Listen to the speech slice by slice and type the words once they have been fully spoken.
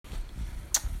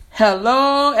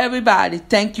Hello, everybody.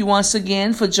 Thank you once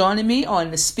again for joining me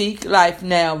on the Speak Life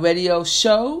Now radio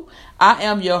show. I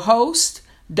am your host,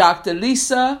 Dr.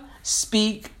 Lisa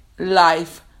Speak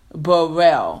Life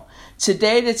Burrell.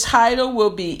 Today, the title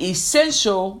will be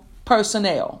Essential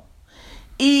Personnel.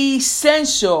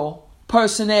 Essential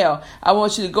personnel. I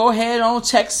want you to go ahead on,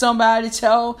 text somebody,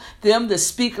 tell them the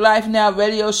Speak Life Now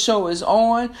radio show is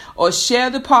on, or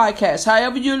share the podcast.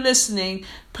 However you're listening,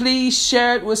 please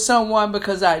share it with someone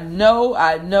because I know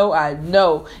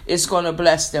it's going to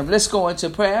bless them. Let's go into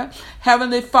prayer.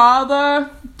 Heavenly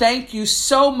Father, thank you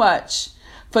so much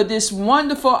for this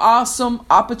wonderful, awesome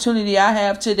opportunity I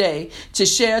have today to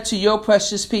share to your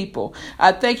precious people.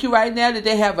 I thank you right now that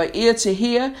they have an ear to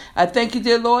hear. I thank you,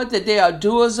 dear Lord, that they are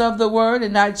doers of the word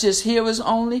and not just hearers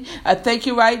only. I thank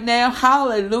you right now,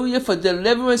 hallelujah, for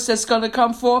deliverance that's going to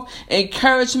come forth,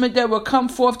 encouragement that will come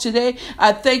forth today.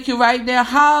 I thank you right now,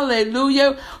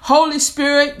 hallelujah. Holy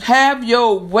Spirit, have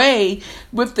your way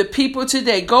with the people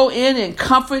today. Go in and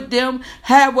comfort them.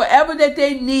 Have whatever that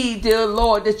they need, dear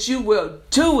Lord, that you will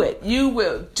do it. You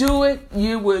will do it.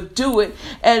 You will do it.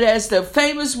 And as the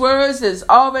famous words has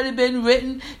already been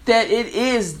written, that it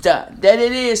is done, that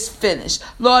it is finished.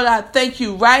 Lord, I thank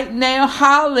you right now,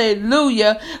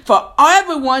 hallelujah, for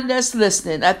everyone that's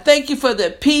listening. I thank you for the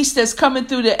peace that's coming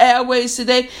through the airways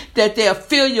today, that they'll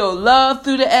feel your love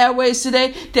through the airways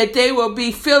today, that they will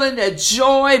be feeling the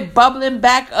joy bubbling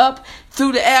back up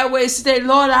through the airways today.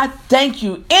 Lord, I thank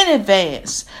you in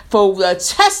advance for the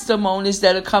testimonies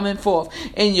that are coming forth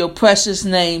in your precious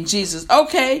name, Jesus.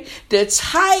 Okay, the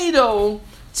title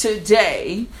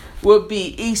today will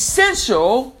be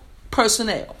Essential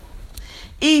Personnel.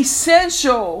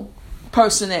 Essential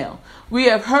Personnel. We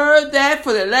have heard that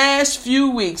for the last few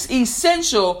weeks.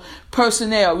 Essential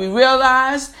personnel. We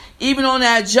realize even on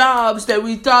our jobs that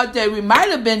we thought that we might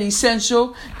have been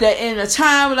essential, that in a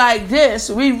time like this,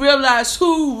 we realize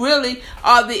who really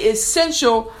are the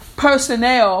essential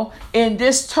personnel in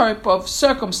this type of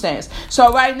circumstance.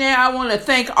 So right now, I want to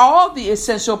thank all the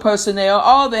essential personnel,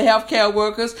 all the healthcare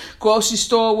workers, grocery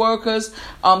store workers,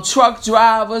 truck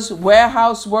drivers,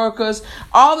 warehouse workers,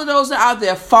 all of those out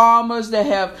there, farmers that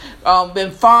have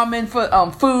been farming for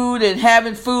food and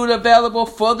having food available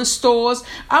for the stores.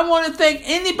 I want to thank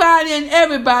anybody and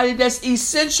everybody that's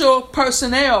essential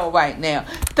personnel right now.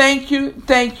 Thank you,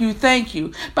 thank you, thank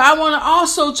you. But I want to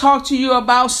also talk to you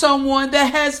about someone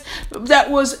that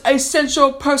was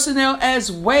essential personnel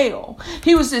as well.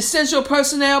 He was essential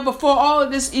personnel before all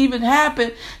of this even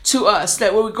happened to us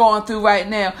that we're going through right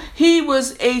now. He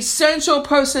was essential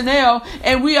personnel,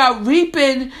 and we are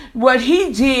reaping what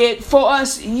he did for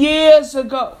us years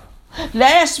ago.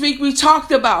 Last week we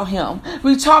talked about him.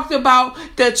 We talked about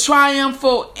the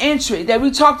triumphal entry that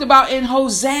we talked about in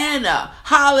Hosanna.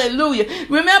 Hallelujah.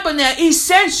 Remember now,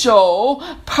 essential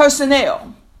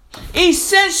personnel.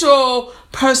 Essential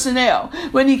personnel.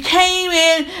 When he came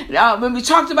in, when we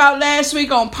talked about last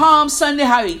week on Palm Sunday,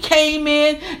 how he came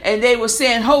in and they were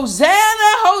saying, Hosanna,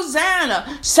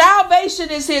 Hosanna, salvation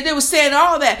is here. They were saying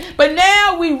all that. But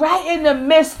now we right in the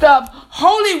midst of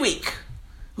Holy Week.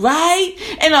 Right?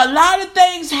 And a lot of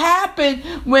things happened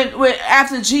when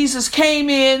after Jesus came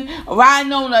in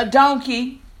riding on a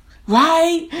donkey.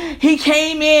 Right? He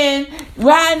came in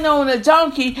riding on a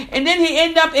donkey, and then he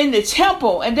ended up in the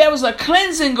temple, and there was a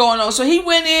cleansing going on. So he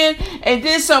went in and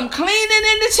did some cleaning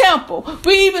in the temple.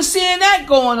 We even seeing that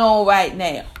going on right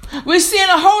now. We're seeing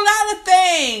a whole lot of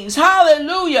things,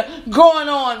 hallelujah, going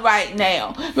on right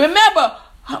now. Remember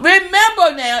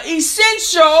now,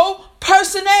 essential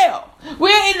personnel. We're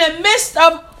in the midst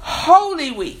of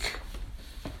Holy Week.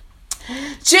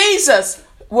 Jesus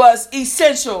was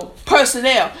essential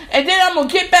personnel. And then I'm going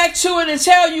to get back to it and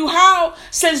tell you how,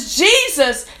 since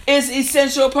Jesus is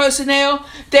essential personnel,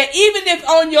 that even if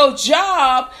on your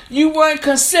job you weren't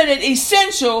considered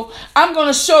essential, I'm going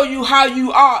to show you how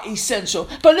you are essential.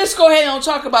 But let's go ahead and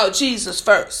talk about Jesus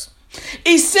first.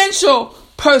 Essential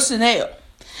personnel.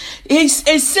 He's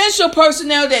essential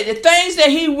personnel, that the things that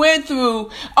he went through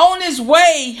on his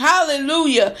way,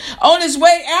 hallelujah, on his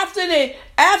way after the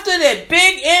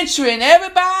big entry, and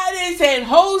everybody said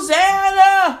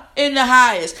Hosanna in the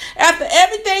highest. After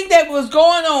everything that was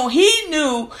going on, he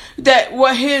knew that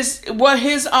what his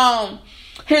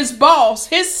boss,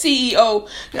 his CEO,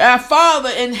 our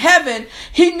Father in heaven,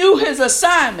 he knew his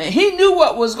assignment. He knew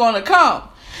what was going to come.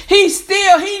 He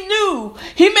knew.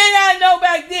 He may not know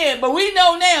back then, but we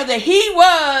know now that he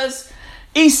was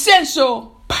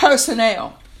essential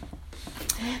personnel.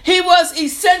 He was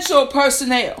essential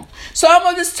personnel. So I'm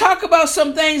going to just talk about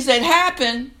some things that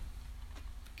happened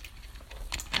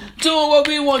doing what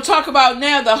we want to talk about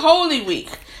now, the Holy Week.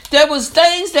 There was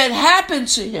things that happened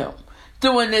to him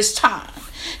during this time.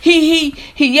 He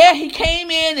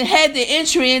came in and had the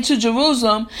entry into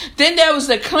Jerusalem. Then there was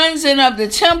the cleansing of the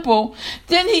temple.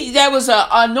 Then there was an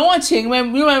anointing.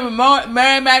 When you remember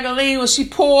Mary Magdalene, when she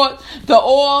poured the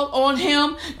oil on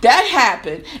him, that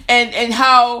happened. And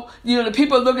how, the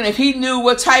people looking, if he knew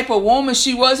what type of woman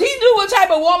she was. He knew what type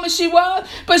of woman she was,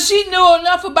 but she knew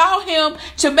enough about him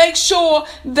to make sure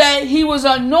that he was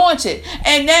anointed.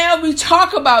 And now we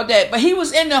talk about that. But he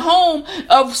was in the home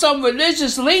of some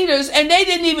religious leaders, and they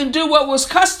didn't even do what was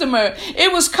customary.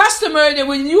 It was customary that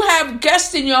when you have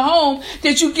guests in your home,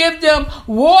 that you give them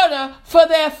water for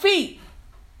their feet.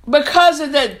 Because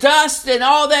of the dust and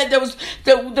all that, there was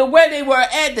the where they were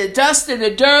at, the dust and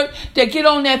the dirt that get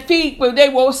on their feet when they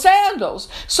wore sandals.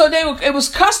 So it was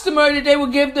customary that they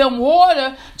would give them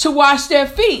water to wash their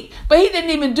feet. But he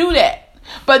didn't even do that.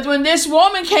 But when this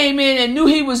woman came in and knew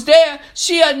he was there,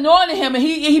 she anointed him, and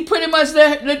he pretty much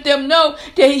let them know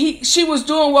that she was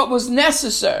doing what was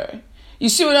necessary. You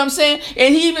see what I'm saying?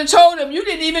 And he even told them, you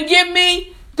didn't even give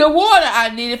me the water I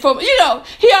needed for, he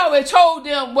already told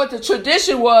them what the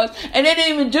tradition was, and they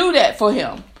didn't even do that for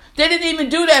him. They didn't even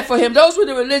do that for him. Those were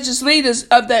the religious leaders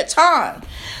of that time.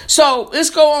 So let's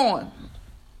go on.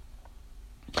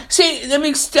 See, let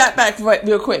me step back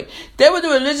real quick. They were the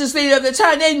religious leader of the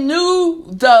time. They knew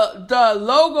the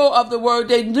logo of the word.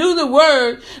 They knew the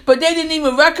word, but they didn't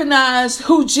even recognize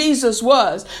who Jesus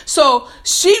was. So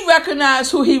she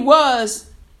recognized who he was,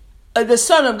 the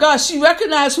Son of God. She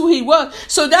recognized who he was.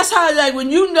 So that's how, when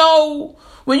you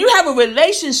have a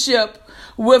relationship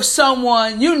with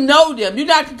someone, you know them. You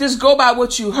not just go by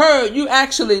what you heard. You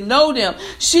actually know them.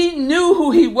 She knew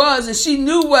who he was, and she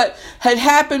knew what had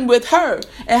happened with her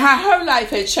and how her life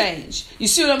had changed. You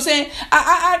see what I'm saying?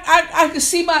 I can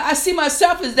see I see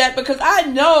myself as that, because I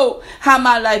know how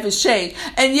my life has changed.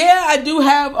 And yeah, I do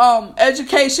have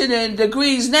education and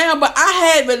degrees now, but I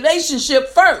had relationship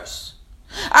first.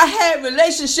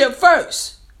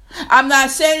 I'm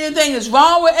not saying anything is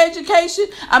wrong with education.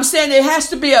 I'm saying there has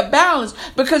to be a balance,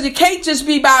 because it can't just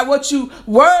be by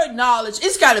word knowledge.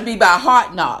 It's got to be by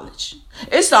heart knowledge.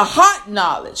 It's the heart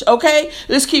knowledge. Okay,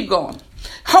 let's keep going.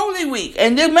 Holy Week.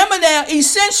 And remember now,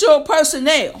 essential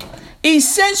personnel.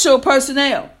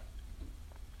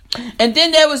 And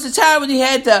then there was the time when he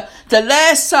had the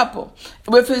Last Supper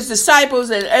with his disciples,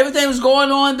 and everything was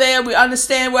going on there. We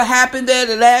understand what happened there,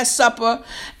 the Last Supper.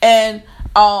 And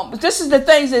this is the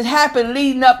things that happened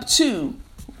leading up to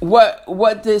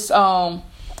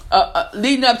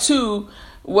leading up to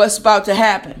what's about to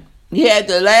happen. He had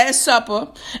the Last Supper,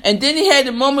 and then he had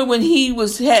the moment when he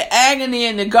had agony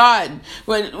in the garden.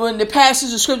 When the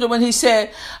passage of scripture, when he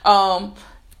said,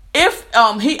 if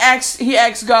he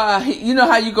asked God, you know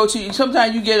how you go to,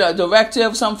 sometimes you get a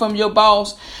directive, something from your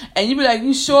boss, and you be like,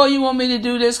 you sure you want me to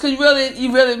do this? Because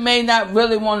you really may not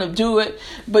really want to do it,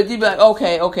 but you be like,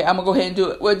 okay, I'm gonna go ahead and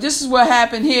do it. Well, this is what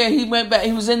happened here. He went back,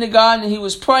 he was in the garden, and he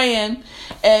was praying,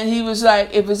 and he was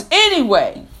like, if it's any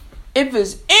way,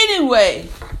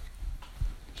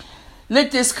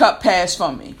 let this cup pass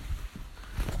from me.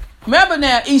 Remember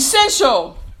now,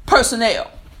 essential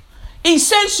personnel.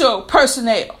 If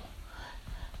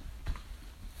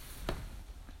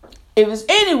it's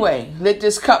any way, let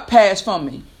this cup pass from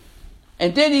me.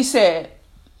 And then he said,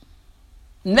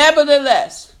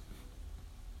 nevertheless,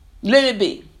 let it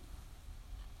be.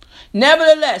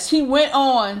 Nevertheless, he went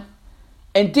on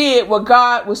and did what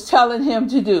God was telling him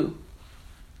to do.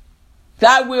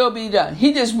 Thy will be done.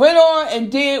 He just went on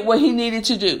and did what he needed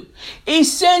to do.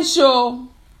 Essential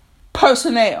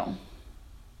personnel.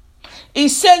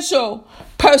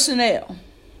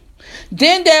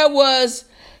 Then there was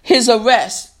his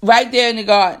arrest right there in the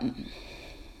garden.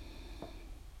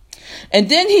 And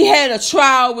then he had a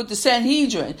trial with the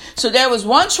Sanhedrin. So there was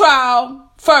one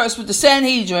trial first with the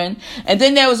Sanhedrin, and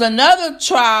then there was another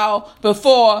trial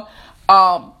before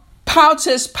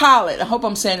Pontius Pilate. I hope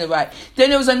I'm saying it right. Then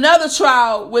there was another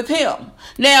trial with him.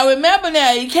 Now remember,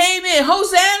 he came in,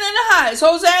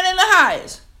 Hosanna in the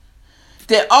highest.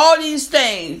 That all these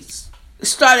things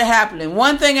started happening,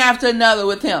 one thing after another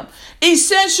with him.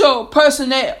 Essential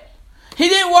personnel. He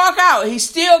didn't walk out. He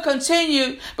still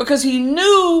continued, because he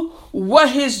knew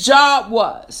what his job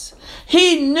was.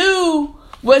 He knew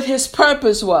what his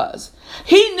purpose was.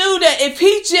 He knew that if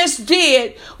he just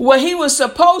did what he was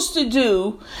supposed to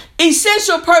do,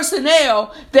 essential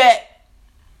personnel, that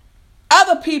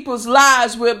other people's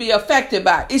lives will be affected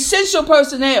by it. Essential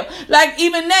personnel. Like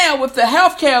even now with the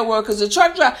healthcare workers, the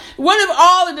truck drivers, what if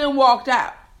all of them walked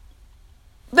out?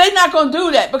 They're not going to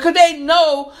do that, because they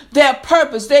know their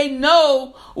purpose. They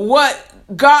know what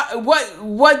God,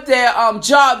 what their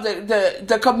job,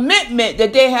 the commitment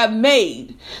that they have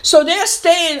made. So they're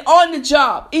staying on the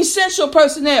job. Essential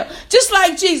personnel, just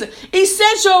like Jesus,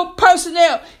 essential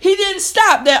personnel. He didn't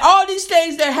stop. That all these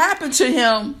things that happened to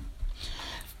him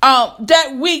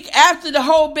that week after the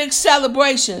whole big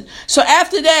celebration. So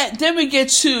after that, then we get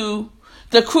to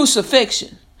the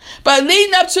crucifixion. But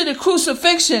leading up to the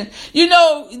crucifixion, you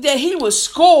know that he was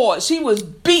scourged. He was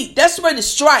beat. That's where the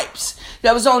stripes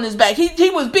that was on his back. He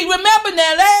was beat. Remember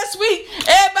now, last week,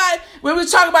 everybody, when we were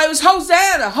talking about it, was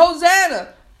Hosanna,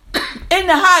 Hosanna. In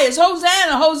the highest,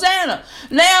 Hosanna, Hosanna.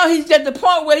 Now he's at the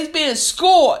point where he's being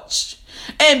scourged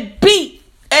and beat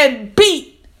and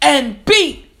beat and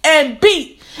beat and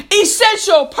beat.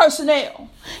 Essential personnel.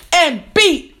 And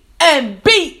beat and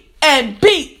beat and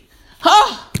beat.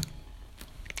 Huh?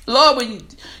 Lord, when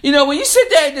you sit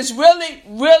there and just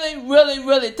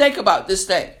really think about this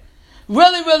thing.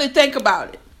 Really think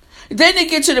about it. Then they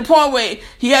get to the point where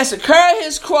he has to carry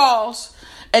his cross,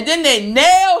 and then they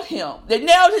nailed him. They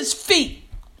nailed his feet.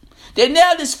 They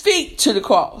nailed his feet to the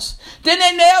cross. Then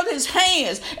they nailed his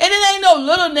hands. And it ain't no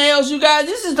little nails, you guys.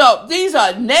 These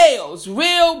are nails,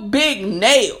 real big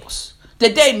nails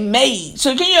that they made.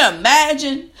 So can you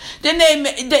imagine? Then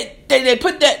they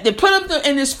put them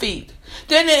in his feet.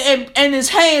 Then and his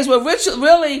hands were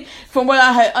really, from what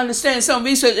I had understand some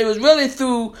research, it was really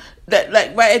through that,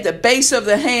 like right at the base of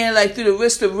the hand, like through the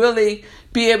wrist, to really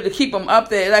be able to keep them up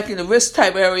there, like in the wrist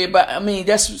type area. But I mean,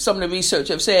 that's some of the research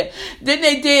I've said. Then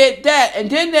they did that, and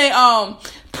then they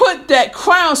put that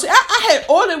crown. See, I had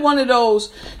ordered one of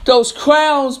those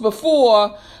crowns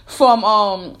before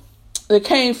from that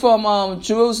came from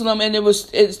Jerusalem, and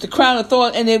it's the crown of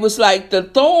thorns, and it was like the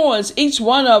thorns, each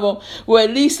one of them were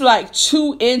at least like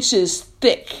 2 inches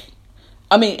thick.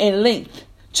 I mean, in length,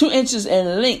 2 inches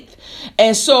in length.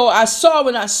 And so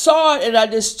when I saw it and I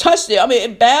just touched it, I mean,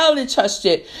 it barely touched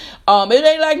it. It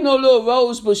ain't like no little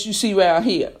rose bush you see around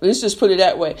here. Let's just put it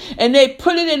that way. And they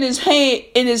put it in his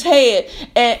head,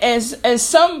 and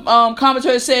some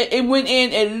commentators said it went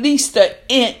in at least an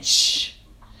inch.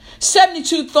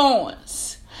 72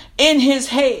 thorns in his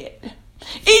head.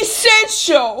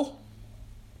 Essential.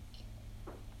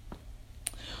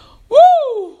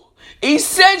 Woo!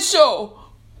 Essential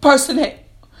personnel.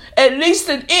 At least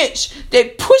an inch. They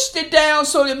pushed it down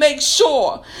so to make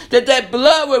sure that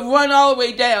blood would run all the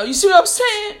way down. You see what I'm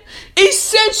saying?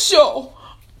 Essential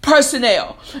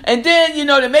personnel. And then,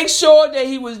 to make sure that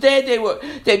he was dead,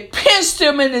 they pinched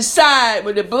him in the side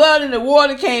where the blood and the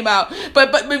water came out.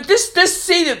 But this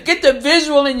see, to get the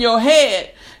visual in your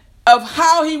head of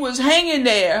how he was hanging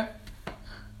there.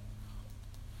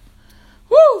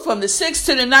 Woo, from the 6th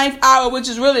to the 9th hour, which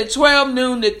is really 12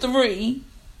 noon to 3.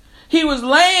 He was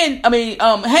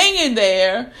hanging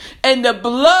there, and the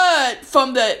blood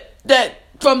from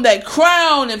that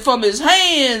crown and from his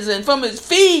hands and from his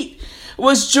feet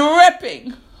was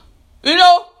dripping. You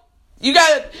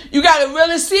gotta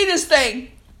really see this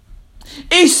thing.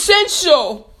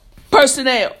 Essential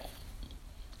personnel.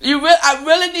 I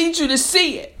really need you to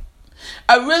see it.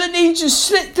 I really need you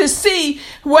to see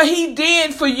what he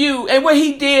did for you and what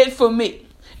he did for me.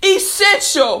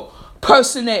 Essential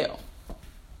personnel.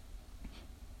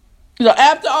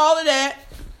 After all of that,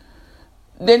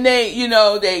 then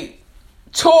they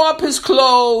tore up his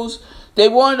clothes. They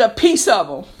wanted a piece of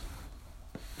him.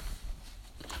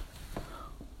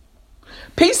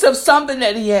 Piece of something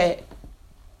that he had.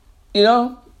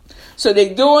 So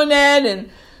they doing that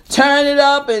and turn it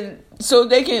up, and so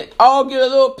they can all get a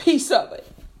little piece of it.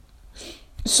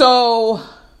 So,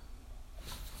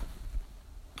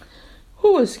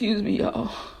 excuse me,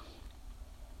 y'all.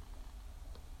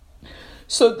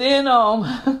 So then,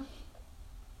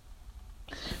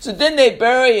 they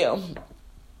bury him.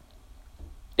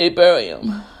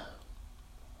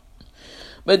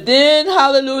 But then,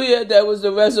 hallelujah, there was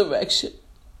the resurrection.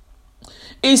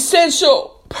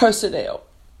 Essential personnel.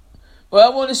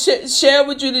 Well, I want to share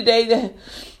with you today that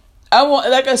I want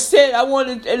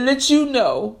to let you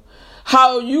know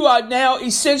how you are now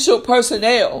essential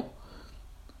personnel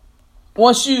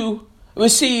once you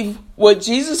receive what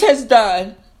Jesus has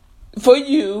done for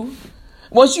you.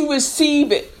 Once you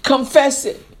receive it, confess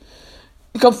it.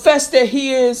 Confess that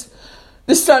he is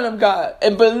the Son of God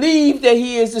and believe that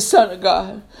he is the Son of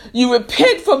God. You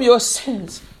repent from your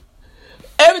sins.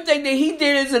 Everything that he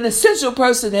did is an essential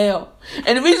personnel.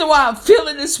 And the reason why I'm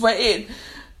feeling this way, and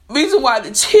the reason why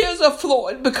the tears are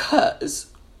flowing,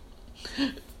 because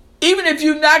even if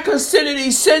you're not considered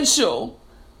essential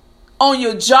on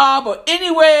your job or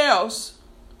anywhere else,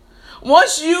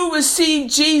 once you receive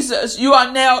Jesus, you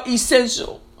are now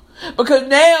essential. Because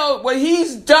now what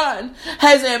he's done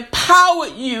has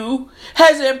empowered you,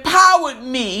 has empowered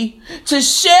me to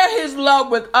share his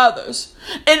love with others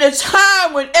in a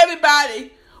time when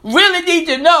everybody really need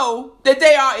to know that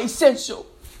they are essential.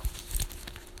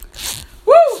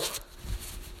 Woo!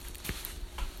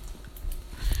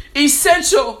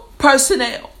 Essential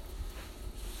personnel.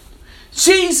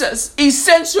 Jesus,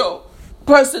 essential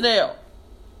personnel.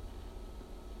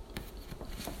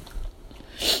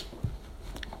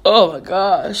 Oh my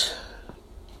gosh.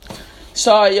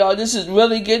 Sorry, y'all. This is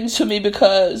really getting to me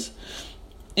because,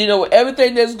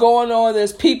 everything that's going on,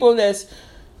 there's people that's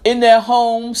in their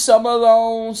home, some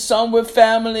alone, some with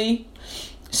family.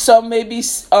 Some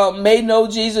may know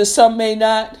Jesus, some may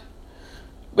not.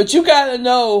 But you got to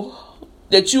know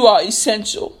that you are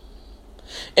essential.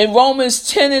 In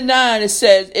Romans 10:9, it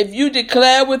says, if you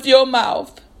declare with your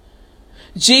mouth,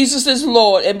 Jesus is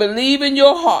Lord, and believe in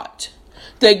your heart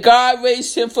that God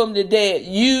raised him from the dead,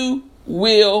 you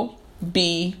will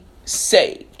be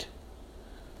saved.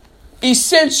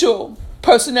 Essential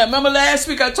personnel. Remember last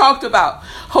week I talked about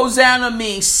Hosanna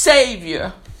means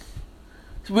Savior.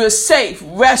 We're safe.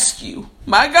 Rescue.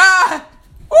 My God.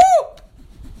 Woo!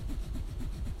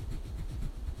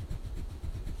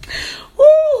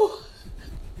 Woo!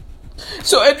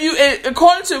 So if you,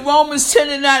 according to Romans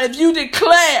 10:9, if you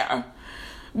declare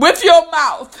with your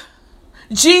mouth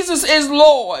Jesus is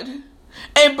Lord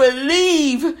and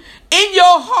believe in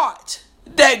your heart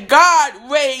that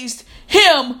God raised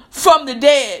him from the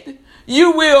dead,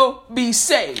 you will be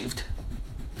saved.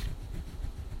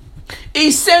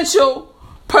 Essential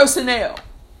personnel.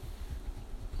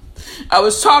 I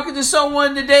was talking to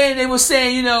someone today and they were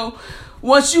saying,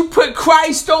 once you put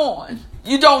Christ on,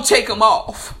 you don't take him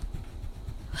off.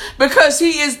 Because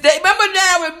he is,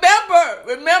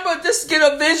 remember, just get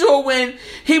a visual when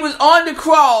he was on the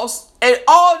cross at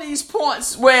all these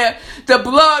points where the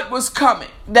blood was coming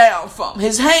down from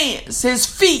his hands, his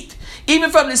feet,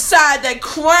 even from the side, that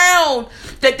crown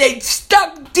that they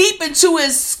stuck deep into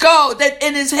his skull, that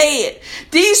in his head.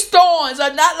 These thorns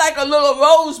are not like a little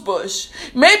rose bush.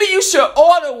 Maybe you should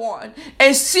order one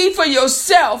and see for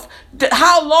yourself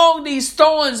how long these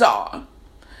thorns are.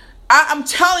 I'm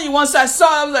telling you, once I saw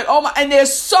it, I was like, oh my, and they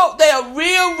are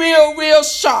real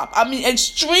sharp. I mean,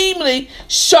 extremely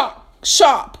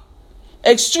sharp,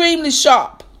 extremely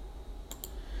sharp.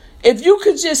 If you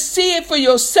could just see it for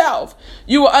yourself,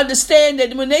 you will understand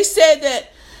that when they said that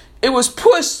it was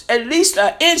pushed at least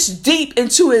an inch deep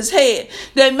into his head.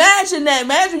 Now imagine that.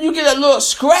 Imagine you get a little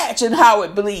scratch and how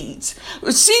it bleeds.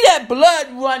 See that blood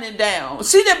running down.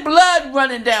 See the blood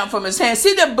running down from his hands.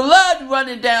 See the blood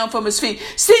running down from his feet.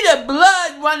 See the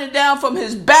blood running down from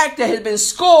his back that has been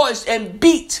scourged and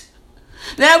beat.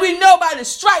 Now we know by the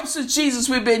stripes of Jesus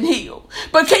we've been healed.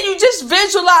 But can you just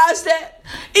visualize that?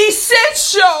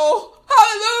 Essential.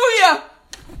 Hallelujah.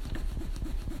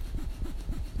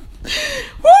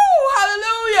 Woo,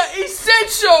 hallelujah,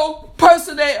 essential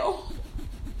personnel.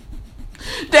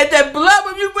 That blood,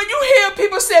 when you hear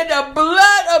people say the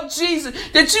blood of Jesus,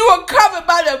 that you are covered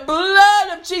by the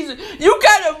blood of Jesus, you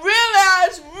got to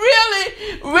realize,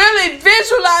 really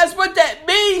visualize what that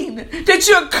means, that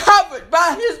you're covered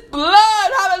by his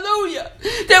blood, hallelujah.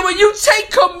 That when you take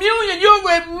communion, you're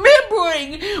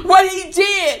remembering what he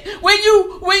did. When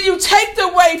you take the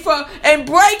wafer and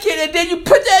break it and then you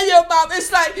put that in your mouth,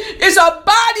 it's like it's a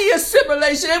body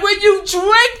assimilation. And when you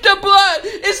drink the blood,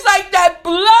 it's like that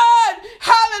blood,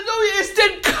 hallelujah, is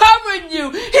then covering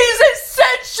you. He's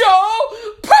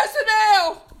essential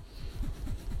personnel.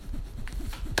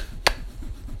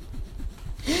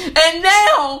 And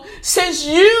now, since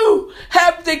you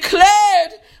have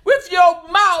declared with your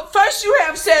mouth, first you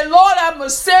have said, Lord, I'm a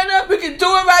sinner. We can do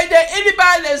it right there.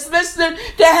 Anybody that's listening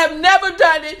that have never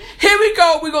done it, here we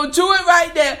go. We're going to do it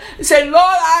right there. Say, Lord,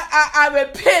 I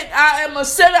repent. I am a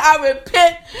sinner. I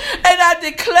repent. And I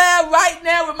declare right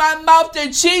now with my mouth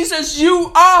that Jesus,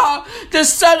 you are the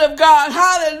Son of God.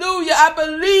 Hallelujah. I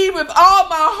believe with all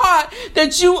my heart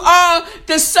that you are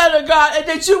the Son of God and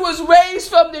that you was raised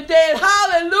from the dead.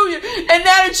 Hallelujah. And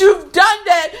now that you've done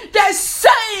that, that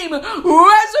same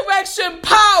resurrection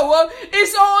power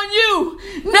is on you.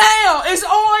 Now it's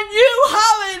on you.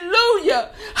 Hallelujah.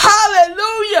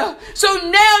 Hallelujah. So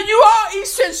now you are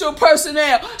essential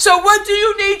personnel. So what do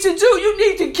you need to do? You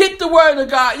need to get the word of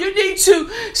God. You need to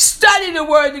study the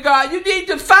word of God. You need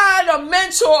to find a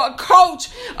mentor, a coach,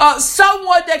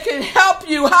 someone that can help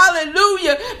you.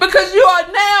 Hallelujah. Because you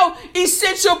are now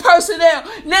essential personnel.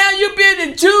 Now you're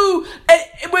being to do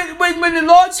when the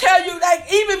Lord tell you,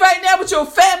 like even right now with with your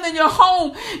family in your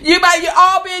home. You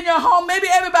all be in your home. Maybe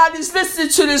everybody's listening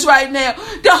to this right now.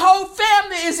 The whole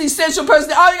family is essential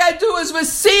person. All you got to do is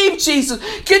receive Jesus.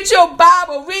 Get your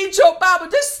Bible. Read your Bible.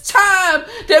 This time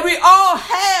that we all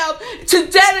have to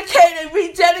dedicate and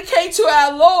rededicate to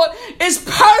our Lord is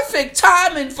perfect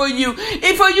timing for you.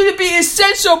 And for you to be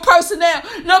essential personnel.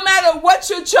 No matter what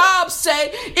your job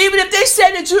say. Even if they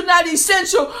say that you're not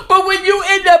essential. But when you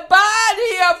in the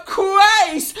body of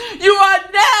Christ, you are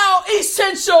now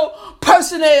essential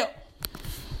personnel.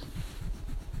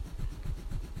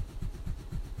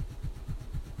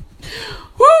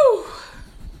 Woo!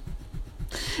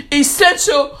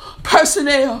 Essential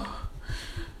personnel.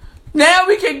 Now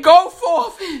we can go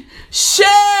forth and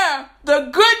share the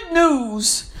good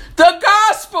news, the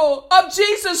gospel of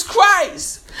Jesus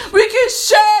Christ. We can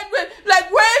share it with,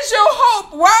 where's your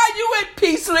hope? Why are you in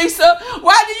peace, Lisa?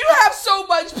 Why do you have so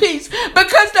much peace?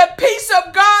 Because the peace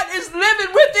of God is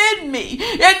living within me.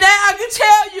 And now I can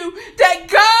tell you that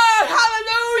God,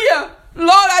 hallelujah,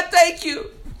 Lord, I thank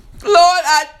you. Lord,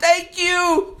 I thank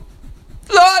you.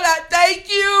 Lord, I thank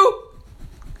you.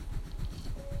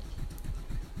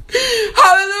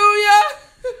 Hallelujah.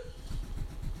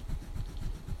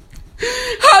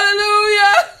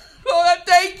 Hallelujah. Lord, I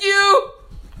thank you.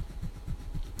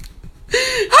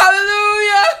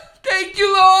 Hallelujah. Thank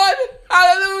you, Lord.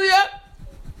 Hallelujah.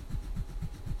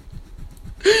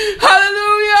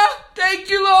 Hallelujah. Thank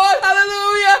you, Lord.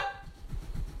 Hallelujah.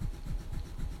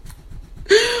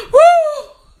 Woo!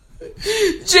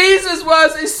 Jesus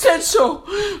was essential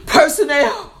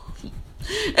personnel.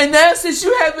 And now since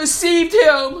you have received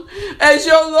him as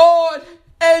your Lord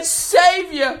and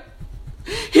Savior,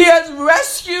 he has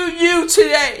rescued you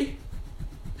today.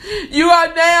 You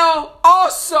are now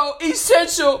also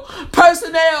essential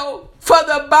personnel for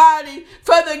the body,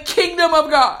 for the kingdom of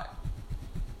God.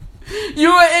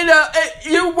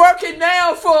 You're working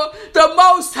now for the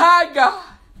Most High God.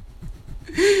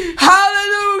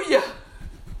 Hallelujah.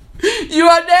 You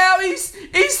are now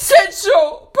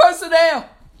essential personnel.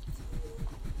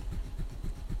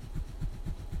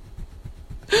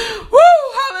 Woo!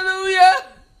 Hallelujah.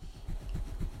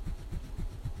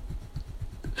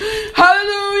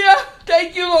 Hallelujah.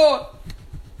 Thank you, Lord.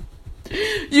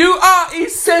 You are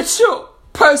essential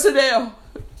personnel.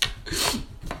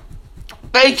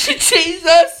 Thank you,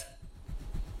 Jesus.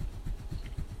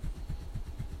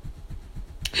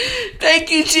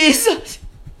 Thank you, Jesus.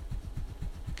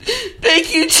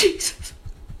 Thank you, Jesus.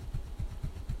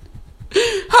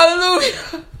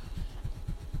 Hallelujah.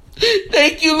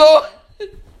 Thank you, Lord.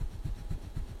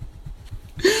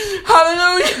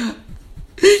 Hallelujah.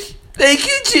 Thank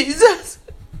you, Jesus.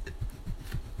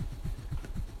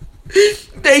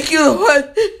 Thank you,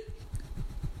 Lord.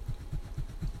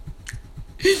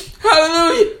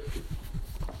 Hallelujah.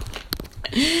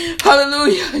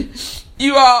 Hallelujah.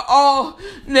 You are all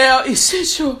now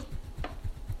essential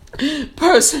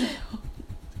personnel.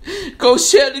 Go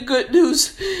share the good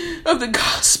news of the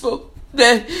gospel.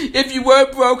 That if you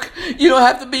were broke, you don't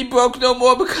have to be broke no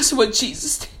more because of what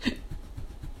Jesus did.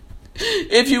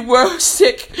 If you were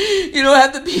sick, you don't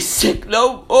have to be sick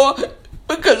no more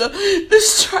because of the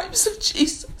stripes of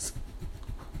Jesus.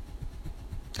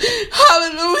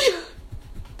 Hallelujah.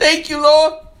 Thank you,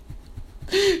 Lord.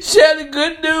 Share the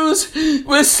good news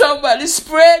with somebody.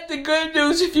 Spread the good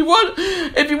news. If you want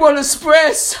to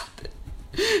spread something,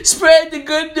 spread the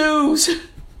good news.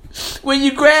 When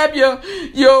you grab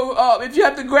if you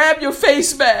have to grab your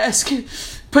face mask,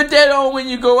 put that on when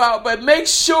you go out. But make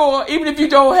sure, even if you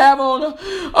don't have on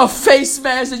a face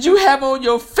mask, that you have on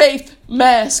your faith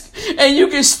mask, and you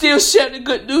can still share the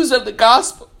good news of the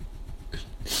gospel.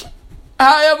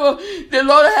 However, the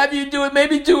Lord will have you do it.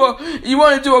 Maybe you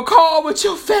want to do a call with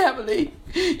your family.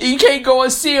 You can't go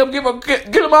and see them.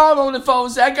 Get them all on the phone.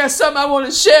 Say, I got something I want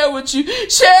to share with you.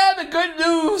 Share the good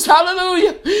news.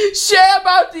 Hallelujah. Share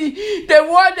about that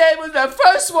one that was the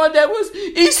first one that was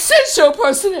essential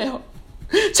personnel.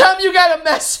 Tell them you got a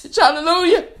message.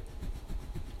 Hallelujah.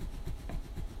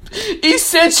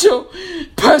 Essential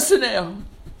personnel.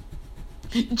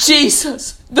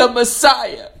 Jesus, the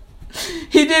Messiah.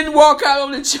 He didn't walk out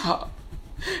on the job.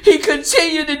 He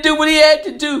continued to do what he had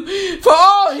to do for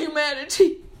all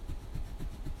humanity.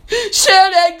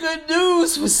 Share that good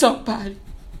news with somebody.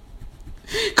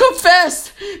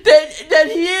 Confess that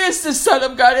he is the Son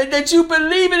of God and that you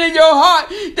believe it in your heart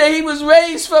that he was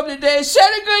raised from the dead. Share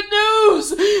the good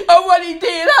news of what he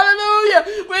did. Hallelujah.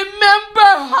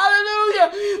 Remember,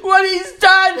 hallelujah, what he's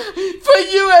done for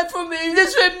you and for me.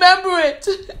 Just remember it.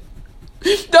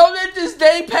 Don't let this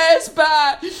day pass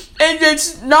by and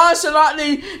just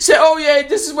nonchalantly say, oh yeah,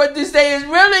 this is what this day is.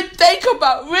 Really think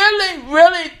about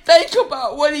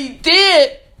what he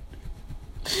did.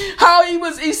 How he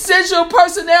was essential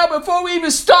personnel before we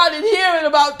even started hearing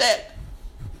about that.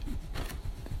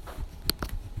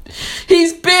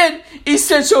 He's been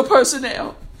essential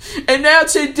personnel. And now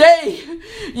today,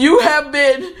 you have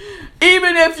been,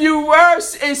 even if you were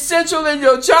essential in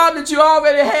your job that you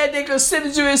already had, they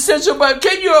considered you essential. But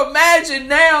can you imagine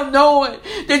now knowing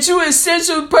that you're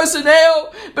essential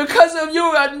personnel because of you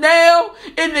are now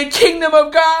in the kingdom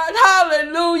of God?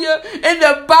 Hallelujah. In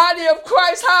the body of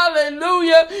Christ.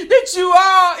 Hallelujah. That you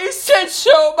are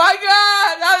essential. My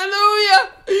God.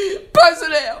 Hallelujah.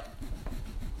 Personnel.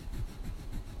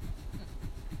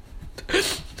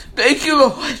 Thank you,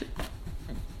 Lord.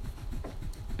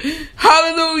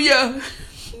 Hallelujah.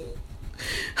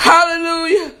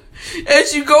 Hallelujah.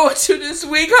 As you go into this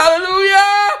week,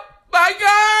 hallelujah. My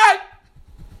God.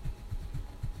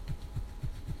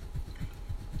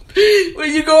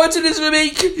 When you go into this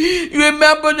week, you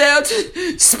remember now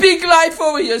to speak life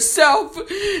over yourself.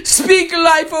 Speak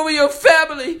life over your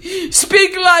family.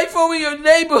 Speak life over your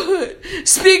neighborhood.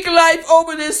 Speak life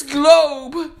over this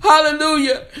globe.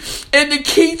 Hallelujah. And the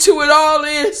key to it all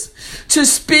is to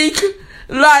speak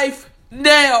life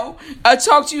now. I'll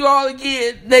talk to you all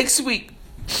again next week.